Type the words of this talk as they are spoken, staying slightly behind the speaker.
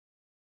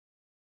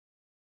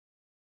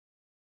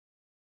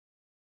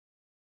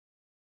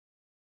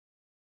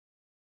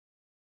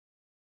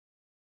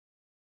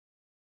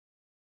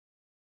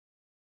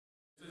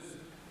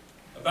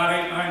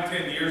About 8, 9,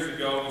 10 years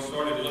ago, we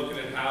started looking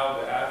at how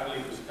the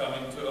athlete was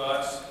coming to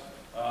us,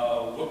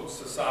 what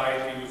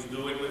society was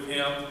doing with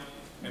him.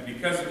 And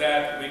because of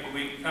that,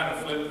 we kind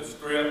of flipped the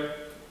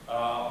script.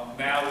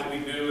 Now what we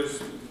do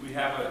is we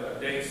have a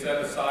day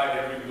set aside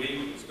every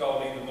week. It's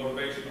called either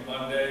Motivational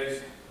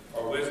Mondays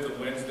or Wisdom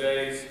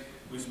Wednesdays.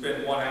 We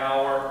spend 1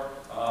 hour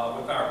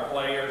with our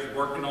players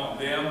working on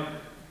them.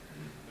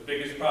 The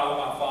biggest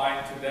problem I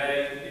find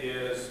today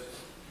is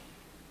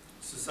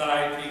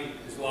society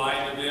is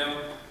lying to them,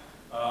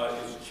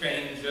 is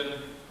changing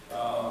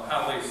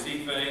how they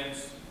see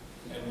things,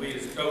 and we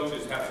as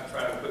coaches have to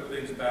try to put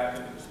things back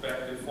into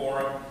perspective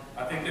for them.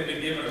 I think they've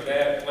been given a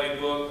bad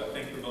playbook. I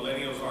think the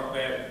millennials aren't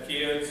bad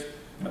kids.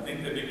 I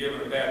think they've been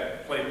given a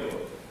bad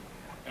playbook.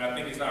 And I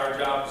think it's our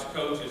job as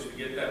coaches to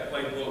get that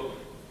playbook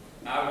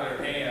out of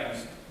their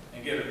hands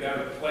and get a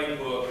better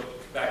playbook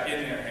back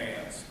in their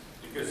hands,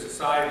 because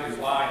society is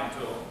lying to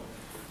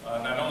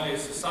them. Not only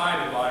is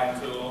society lying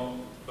to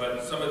them,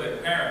 but some of their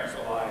parents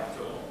are lying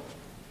to them.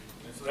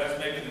 And so that's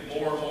making it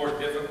more and more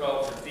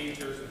difficult for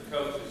teachers and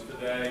coaches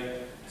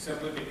today,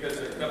 simply because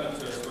they're coming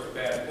to us with a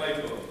bad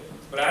playbook.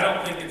 But I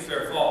don't think it's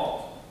their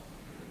fault.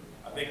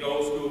 I think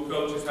old school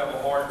coaches have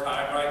a hard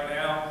time right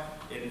now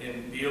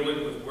in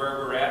dealing with where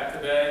we're at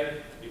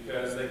today,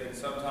 because they can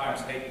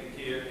sometimes hate the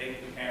kid,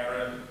 hate the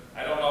parent.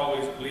 I don't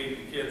always believe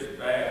the kids are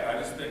bad. I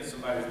just think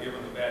somebody's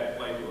given a bad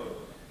playbook.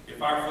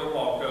 If our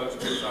football coach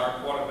gives our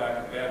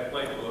quarterback a bad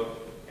playbook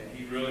and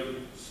he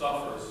really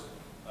suffers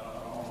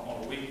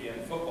on a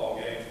weekend football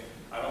game,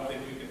 I don't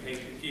think we can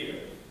hate the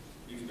kid.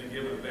 He's been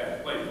given a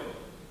bad playbook.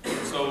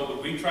 And so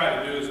what we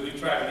try to do is we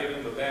try to give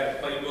him a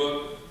bad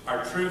playbook.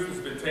 Our truth has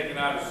been taken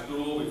out of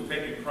school. We've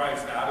taken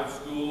Christ out of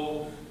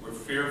school. We're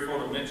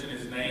fearful to mention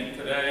his name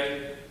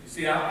today. You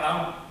see,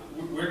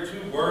 we're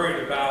too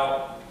worried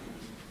about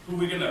who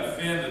we're going to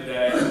offend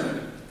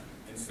today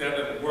instead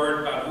of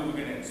worried about who we're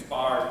going to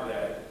inspire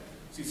today.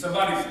 See,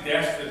 somebody's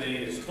destiny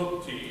is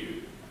hooked to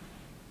you.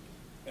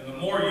 And the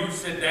more you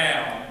sit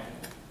down,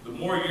 the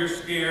more you're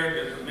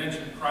scared to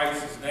mention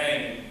Christ's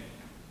name,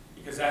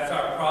 because that's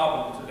our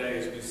problem today,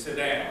 is we sit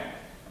down.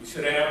 We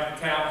sit down at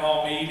the town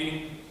hall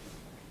meeting.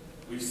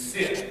 We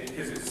sit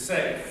because it's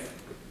safe.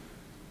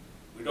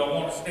 We don't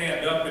want to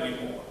stand up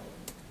anymore.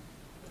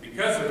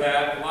 Because of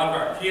that, a lot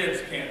of our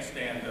kids can't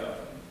stand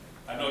up.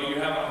 I know you're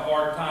having a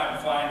hard time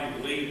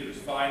finding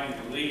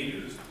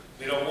leaders.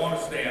 They don't want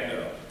to stand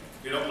up.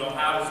 They don't know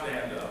how to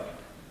stand up.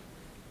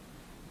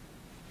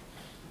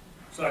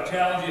 So I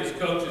challenge you as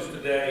coaches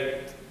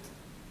today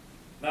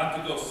not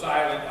to go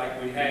silent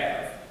like we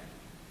have.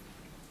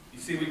 You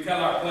see, we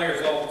tell our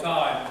players all the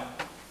time,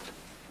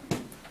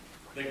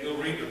 they go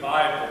read the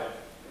Bible.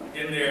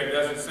 In there, it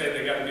doesn't say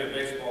they got to be a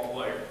baseball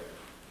player.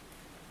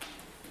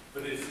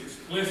 But it's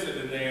explicit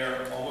in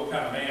there on what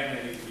kind of man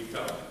they need to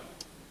become.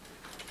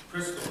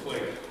 Crystal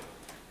clear.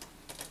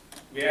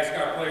 We ask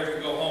our players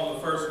to go home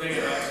the first day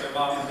and ask their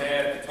mom and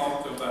dad to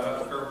talk to them about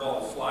how the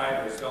curveball, the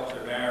slider has helped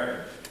their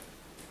marriage.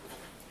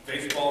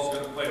 Baseball is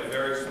going to play a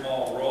very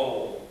small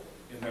role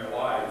in their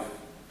life,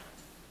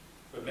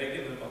 but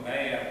making them a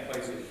man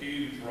plays a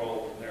huge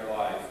role in their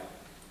life.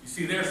 You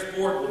see, their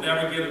sport will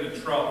never get them in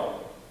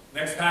trouble.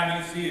 Next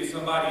time you see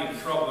somebody in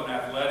trouble in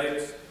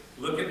athletics,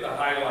 look at the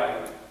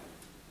highlight.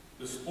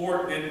 The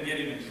sport didn't get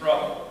him in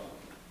trouble.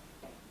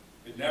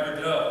 It never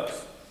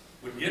does.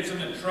 What gets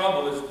them in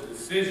trouble is the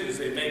decisions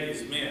they make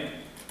as men.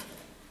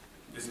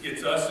 This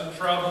gets us in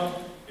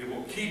trouble. It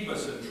will keep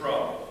us in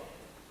trouble.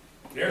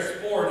 Their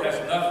sport has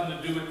nothing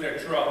to do with their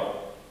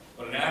trouble.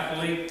 When an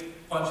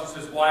athlete punches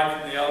his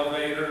wife in the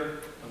elevator,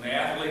 when the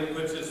athlete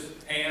puts his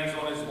hands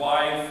on his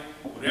wife,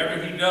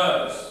 whatever he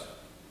does,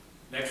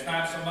 next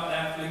time some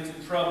athlete's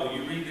in trouble,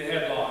 you read the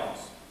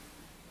headlines.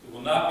 It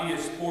will not be a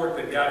sport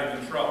that got him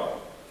in trouble.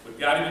 What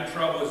got him in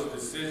trouble is the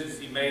decisions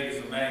he made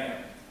as a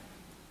man.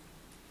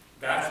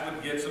 That's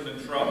what gets him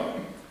in trouble.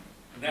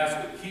 And that's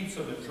what keeps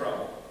him in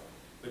trouble.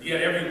 But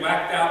yet every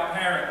whacked out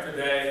parent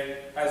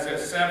today has their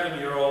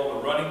 7-year-old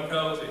a running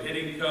coach, a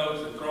hitting coach,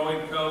 a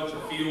throwing coach, a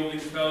fielding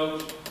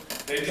coach.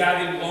 They've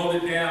got him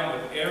loaded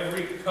down with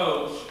every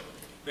coach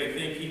they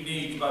think he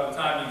needs by the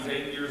time he's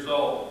 8 years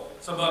old.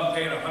 Some of them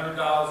paying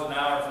 $100 an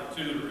hour for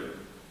tutoring.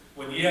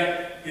 When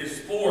yet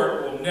his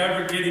sport will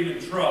never get him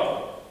in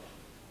trouble.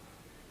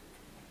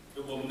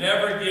 It will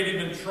never get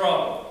him in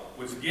trouble.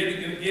 What's going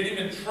to get him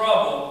in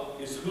trouble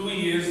is who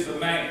he is as a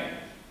man.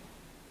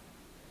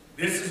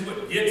 This is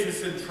what gets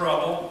us in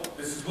trouble.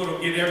 This is what will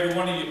get every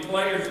one of you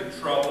players in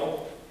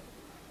trouble.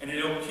 And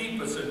it'll keep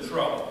us in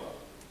trouble.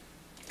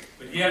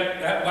 But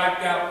yet, that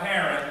whacked out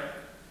parent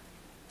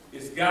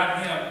has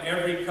got him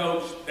every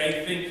coach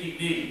they think he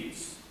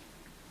needs.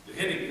 The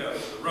hitting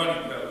coach, the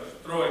running coach, the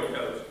throwing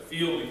coach, the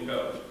fielding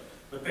coach.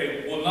 But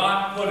they will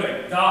not put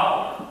a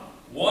dollar,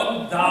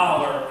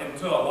 $1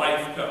 into a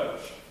life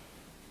coach.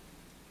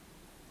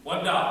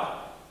 $1.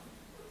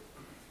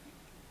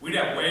 We'd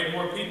have way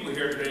more people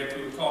here today if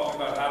we were talking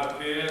about how to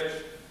pitch,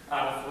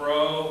 how to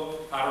throw,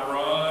 how to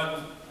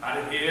run, how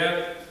to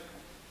hit.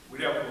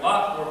 We'd have a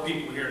lot more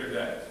people here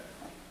today.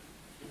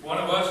 If one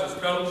of us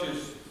as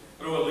coaches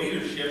threw a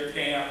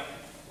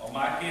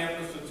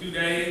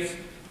days,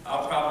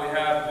 I'll probably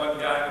have one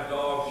guy and a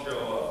dog show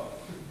up.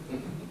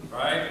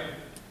 Right?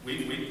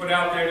 We put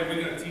out there that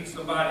we're going to teach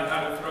somebody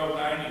how to throw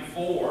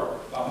 94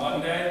 by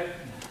Monday.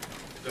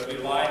 They'll be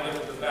lined up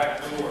at the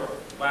back door,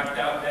 whacked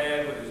out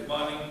dad with his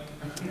money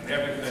and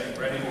everything,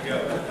 ready to go.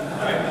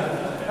 Right?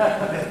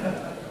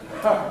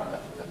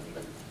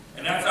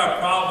 And that's our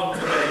problem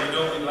today. You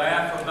know, we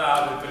laugh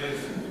about it, but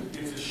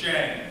it's a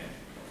shame.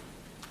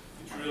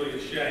 It's really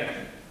a shame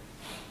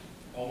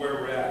on where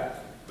we're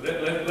at.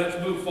 But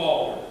let's move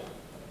forward.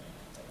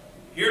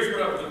 Here's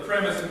what the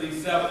premise of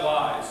these 7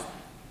 lies.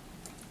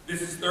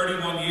 This is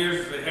 31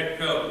 years as a head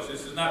coach.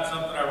 This is not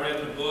something I read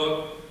in the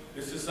book.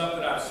 This is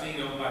something I've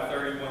seen over my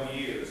 31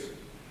 years.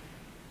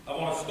 I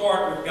want to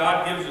start with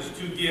God gives us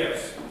 2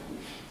 gifts.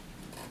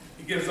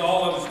 He gives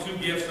all of us 2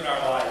 gifts in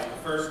our life.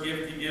 The first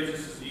gift He gives us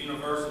is a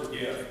universal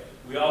gift.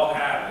 We all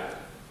have it.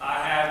 I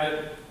have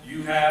it.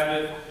 You have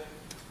it.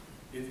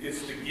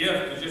 It's the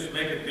gift to just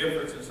make a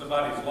difference in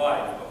somebody's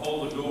life, to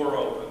hold the door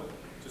open,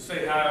 to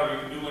say, how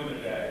are you doing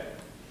today?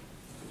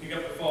 To pick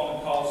up the phone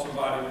and call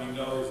somebody when you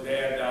know his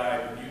dad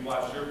died, when you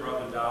watched your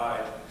brother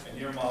die, and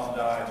your mom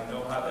died, you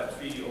know how that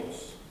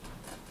feels.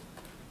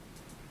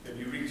 If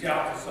you reach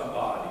out to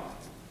somebody,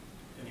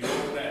 and you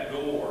open that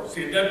door.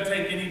 See, it doesn't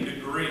take any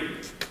degree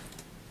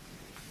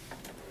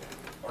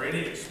or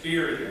any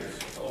experience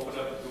to open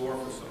up the door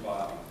for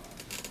somebody.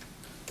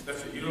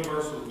 That's a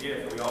universal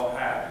gift. We all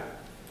have it.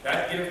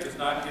 That gift does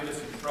not get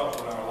us in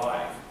trouble in our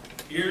life.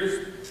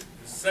 Here's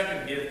the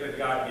second gift that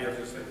God gives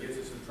us that gets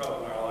us in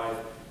trouble in our life.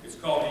 It's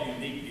called a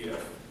unique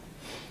gift.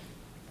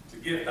 The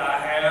gift I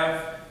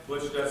have,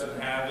 Butch doesn't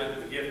have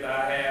it. The gift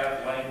I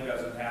have, Lane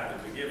doesn't have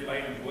it. The gift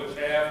Lane and Butch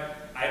have,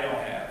 I don't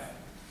have.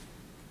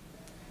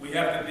 We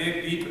have to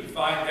dig deep and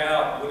find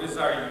out what is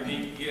our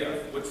unique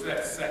gift. What's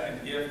that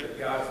second gift that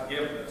God's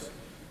given us?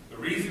 The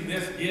reason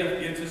this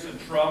gift gets us in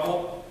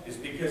trouble is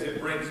because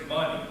it brings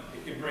money.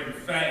 It can bring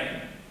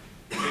fame.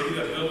 Maybe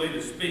the ability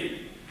to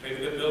speak. Maybe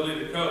the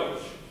ability to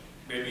coach.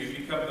 Maybe you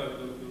become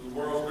the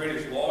world's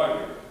greatest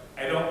lawyer.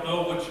 I don't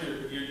know what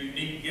your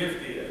unique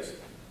gift is,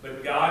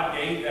 but God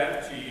gave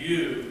that to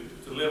you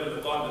to live an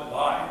abundant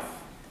life.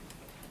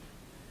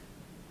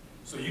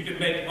 So you can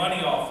make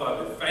money off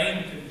of it.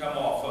 Fame can come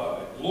off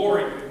of it.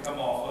 Glory can come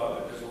off of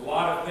it. There's a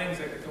lot of things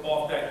that can come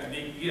off that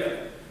unique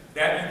gift.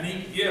 That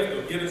unique gift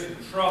will get us in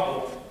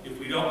trouble if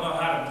we don't know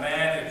how to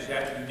manage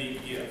that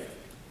unique gift.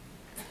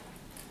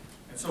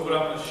 And so what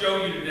I'm going to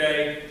show you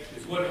today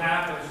is what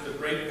happens to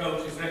great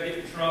coaches that get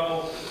in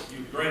trouble,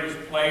 you greatest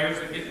players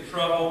that get in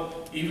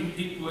trouble, even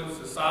people in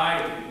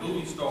society,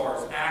 movie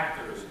stars,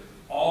 actors.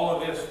 All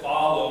of this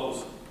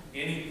follows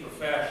any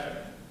profession.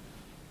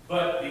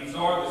 But these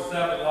are the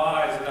 7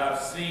 lies that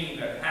I've seen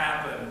that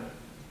happen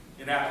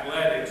in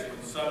athletics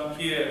when some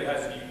kid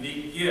has a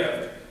unique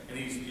gift and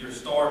he's your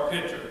star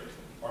pitcher,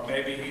 or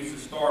maybe he's a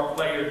star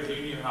player at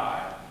junior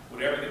high.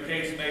 Whatever the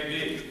case may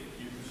be,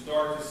 you can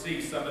start to see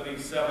some of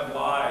these 7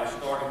 lies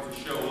starting to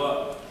show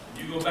up.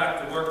 When you go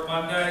back to work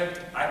Monday,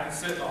 I can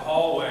sit in the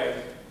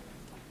hallway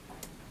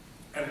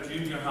at a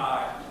junior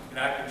high and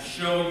I can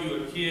show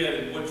you a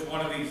kid in which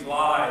one of these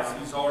lies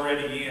he's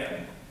already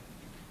in.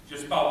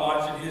 Just by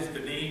watching his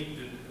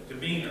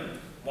demeanor,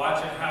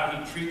 watching how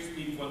he treats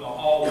people in the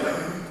hallway.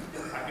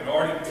 I can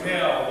already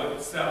tell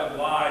what 7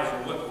 lies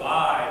or what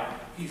lie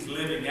he's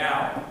living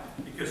out.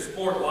 Because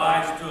sport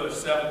lies to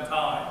us 7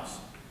 times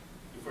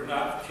if we're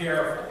not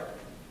careful.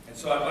 And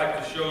so I'd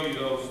like to show you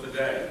those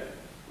today.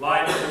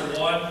 Lie number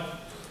 1,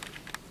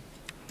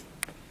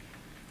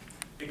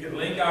 it can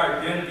link our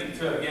identity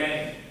to a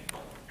game.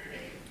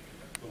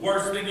 The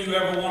worst thing you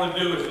ever want to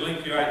do is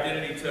link your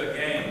identity to a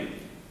game.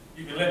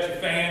 You can let your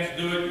fans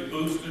do it, your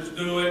boosters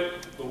do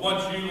it, but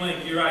once you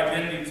link your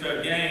identity to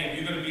a game,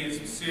 you're going to be in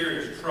some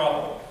serious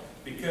trouble.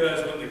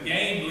 Because when the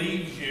game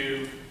leaves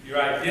you,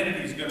 your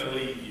identity is going to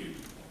leave you.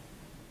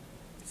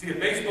 See, a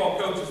baseball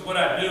coach is what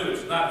I do.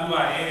 It's not who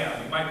I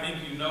am. You might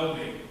think you know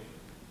me,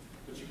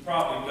 but you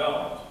probably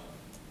don't.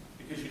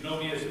 Because you know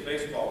me as a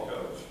baseball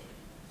coach.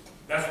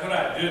 That's what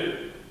I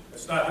do.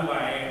 That's not who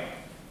I am.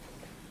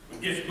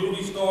 What gets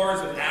movie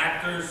stars and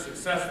actors,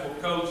 successful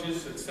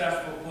coaches,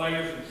 successful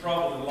players in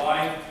trouble in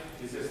life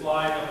is this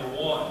lie number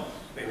 1.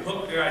 They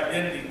hook their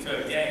identity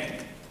to a game.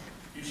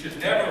 You should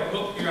never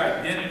hook your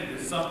identity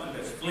to something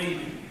that's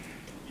fleeting.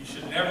 You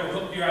should never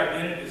hook your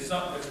identity to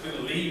something that's going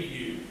to leave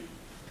you.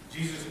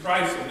 Jesus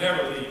Christ will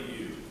never leave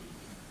you.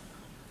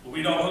 But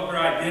we don't hook our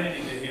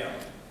identity to Him.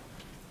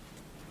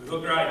 We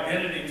hook our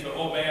identity to,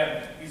 oh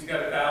man, he's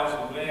got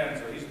 1,000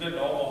 wins, or he's been to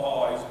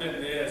Omaha, he's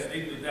been this,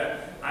 he did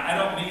that. I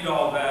don't need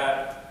all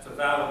that to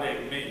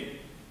validate me,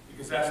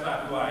 because that's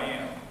not who I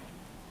am.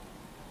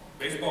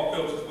 Baseball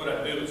coach is what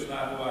I do, it's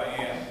not who I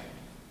am.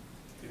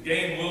 The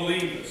game will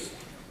leave us.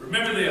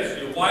 Remember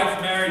this, your wife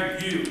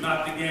married you,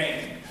 not the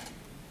game.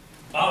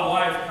 My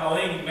wife,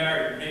 Colleen,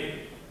 married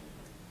me.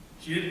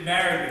 She didn't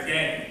marry the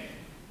game.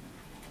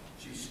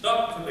 She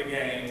stuck to the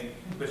game,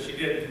 but she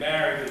didn't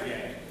marry the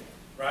game.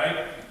 Right?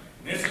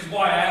 And this is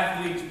why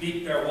athletes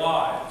beat their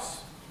wives.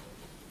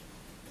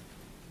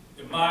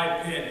 In my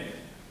opinion.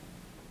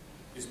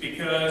 is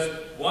because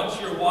once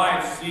your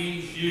wife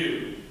sees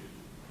you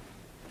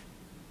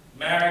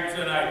married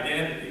to an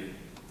identity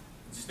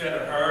instead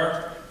of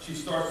her, she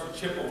starts to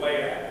chip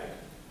away at it.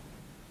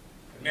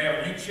 And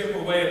man, when you chip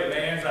away at a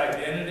man's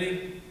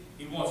identity,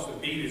 he wants to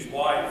beat his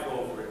wife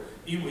over it.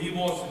 He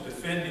wants to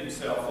defend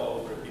himself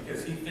over it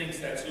because he thinks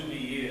that's who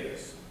he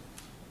is.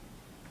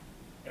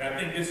 And I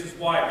think this is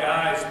why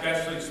guys,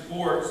 especially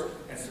sports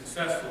and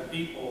successful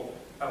people,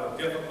 have a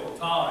difficult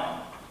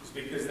time. It's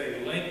because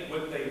they link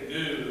what they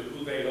do to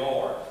who they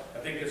are. I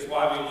think that's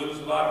why we lose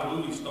a lot of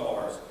movie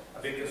stars. I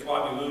think that's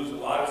why we lose a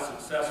lot of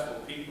successful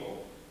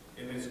people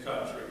in this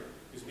country.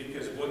 It's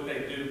because what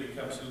they do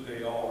becomes who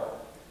they are.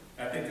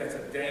 And I think that's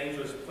a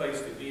dangerous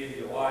place to be in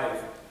your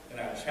life. And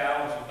I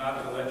challenge you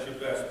not to let your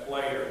best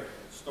player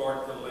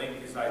start to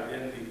link his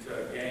identity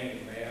to a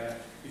game, man.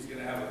 He's going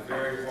to have a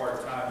very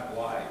hard time in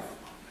life.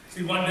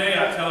 See, one day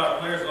I tell our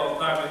players all the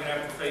time they're going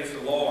to have to face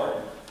the Lord.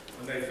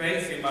 When they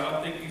face him, I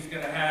don't think he's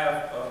going to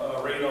have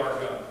a radar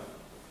gun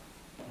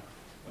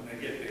when they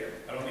get there.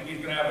 I don't think he's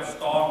going to have a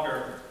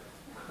stalker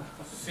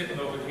sitting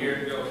over here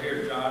and go,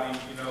 here, Johnny,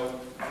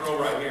 throw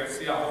right here.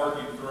 See how hard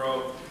you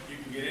throw. You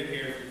can get in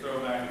here if you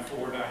throw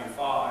 94,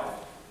 95.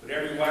 But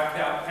every whacked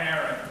out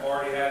parent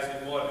already has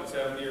him, at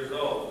 7 years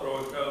old?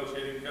 Throwing coach,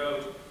 hitting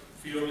coach,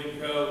 fielding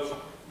coach.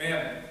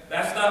 Man,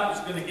 that's not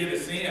what's going to get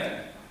us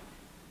in.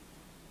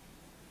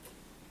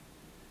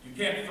 You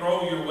can't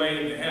throw your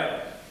way into heaven.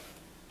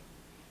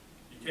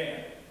 You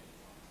can't.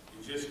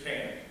 You just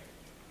can't.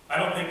 I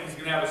don't think he's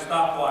going to have a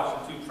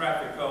stopwatch and 2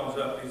 traffic cones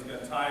up and he's going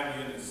to time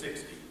you into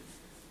 60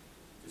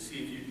 to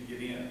see if you can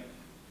get in.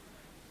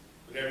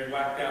 But every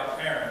whacked out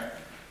parent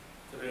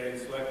today in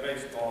select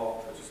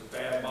baseball, which is a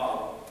bad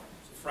model,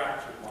 it's a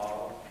fractured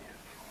model.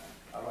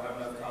 I don't have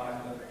enough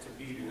time to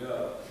beat it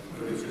up,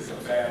 but it's just